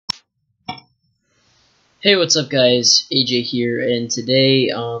Hey, what's up guys? AJ here, and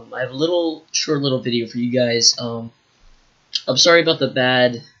today I have a short little video for you guys. I'm sorry about the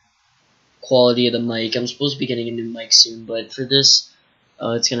bad quality of the mic. I'm supposed to be getting a new mic soon, but for this,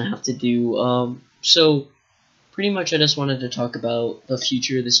 it's gonna have to do. So pretty much I just wanted to talk about the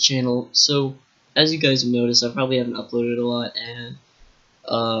future of this channel. So as you guys have noticed, I probably haven't uploaded a lot,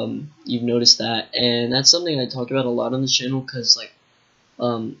 and you've noticed that, and that's something I talk about a lot on this channel because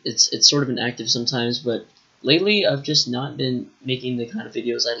it's sort of inactive sometimes, but lately I've just not been making the kind of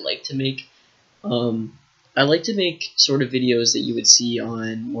videos I like to make. I like to make sort of videos that you would see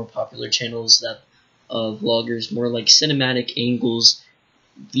on more popular channels that vloggers, more like cinematic angles,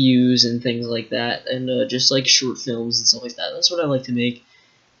 views, and things like that, and just like short films and stuff like that. That's what I like to make,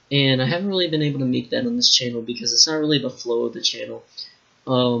 and I haven't really been able to make that on this channel because it's not really the flow of the channel.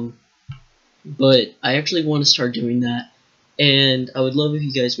 But I actually want to start doing that, and I would love if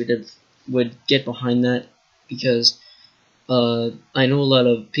you guys would get behind that, because I know a lot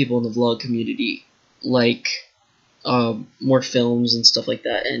of people in the vlog community like more films and stuff like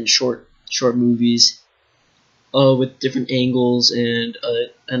that, and short movies with different angles and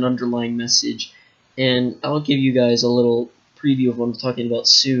an underlying message. And I'll give you guys a little preview of what I'm talking about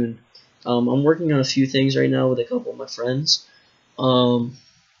soon. I'm working on a few things right now with a couple of my friends.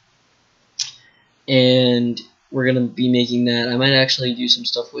 And we're gonna be making that. I might actually do some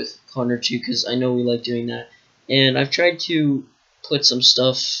stuff with Connor too, because I know we like doing that. And I've tried to put some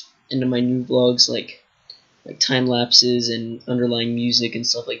stuff into my new vlogs, like time lapses and underlying music and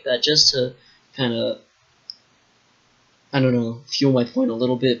stuff like that, just to kind of, I don't know, fuel my point a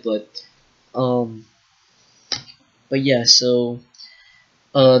little bit. But yeah. So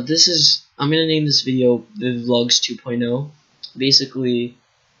I'm gonna name this video Vivid Vlogs 2.0. Basically,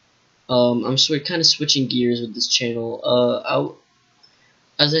 I'm kind of switching gears with this channel.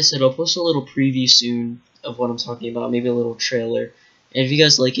 As I said, I'll post a little preview soon of what I'm talking about, maybe a little trailer. And if you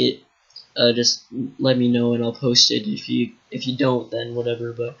guys like it, just let me know and I'll post it. If you don't, then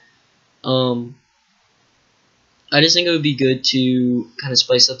whatever. But I just think it would be good to kind of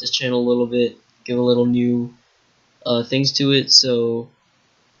spice up this channel a little bit, give a little new things to it. So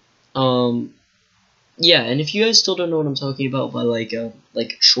yeah, and if you guys still don't know what I'm talking about by like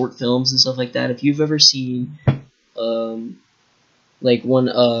short films and stuff like that, if you've ever seen like one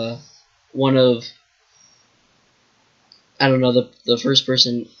of, I don't know, the first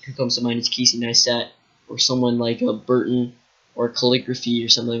person who comes to mind is Casey Neistat, or someone like a Burton or Calligraphy or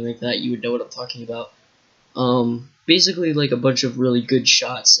something like that, you would know what I'm talking about. Basically like a bunch of really good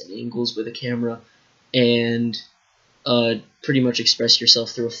shots and angles with a camera, and pretty much express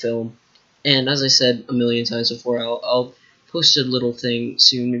yourself through a film. And as I said a million times before, I'll post a little thing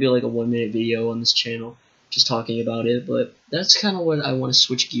soon, maybe like a 1-minute video on this channel, just talking about it. But that's kind of what I want to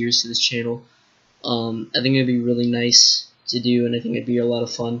switch gears to this channel. I think it'd be really nice to do, and I think it'd be a lot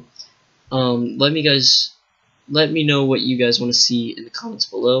of fun. Let me know what you guys want to see in the comments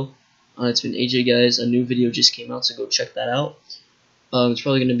below. It's been AJ, guys. A new video just came out, so go check that out. It's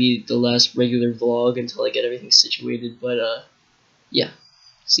probably going to be the last regular vlog until I get everything situated, but yeah,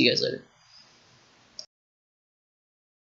 see you guys later.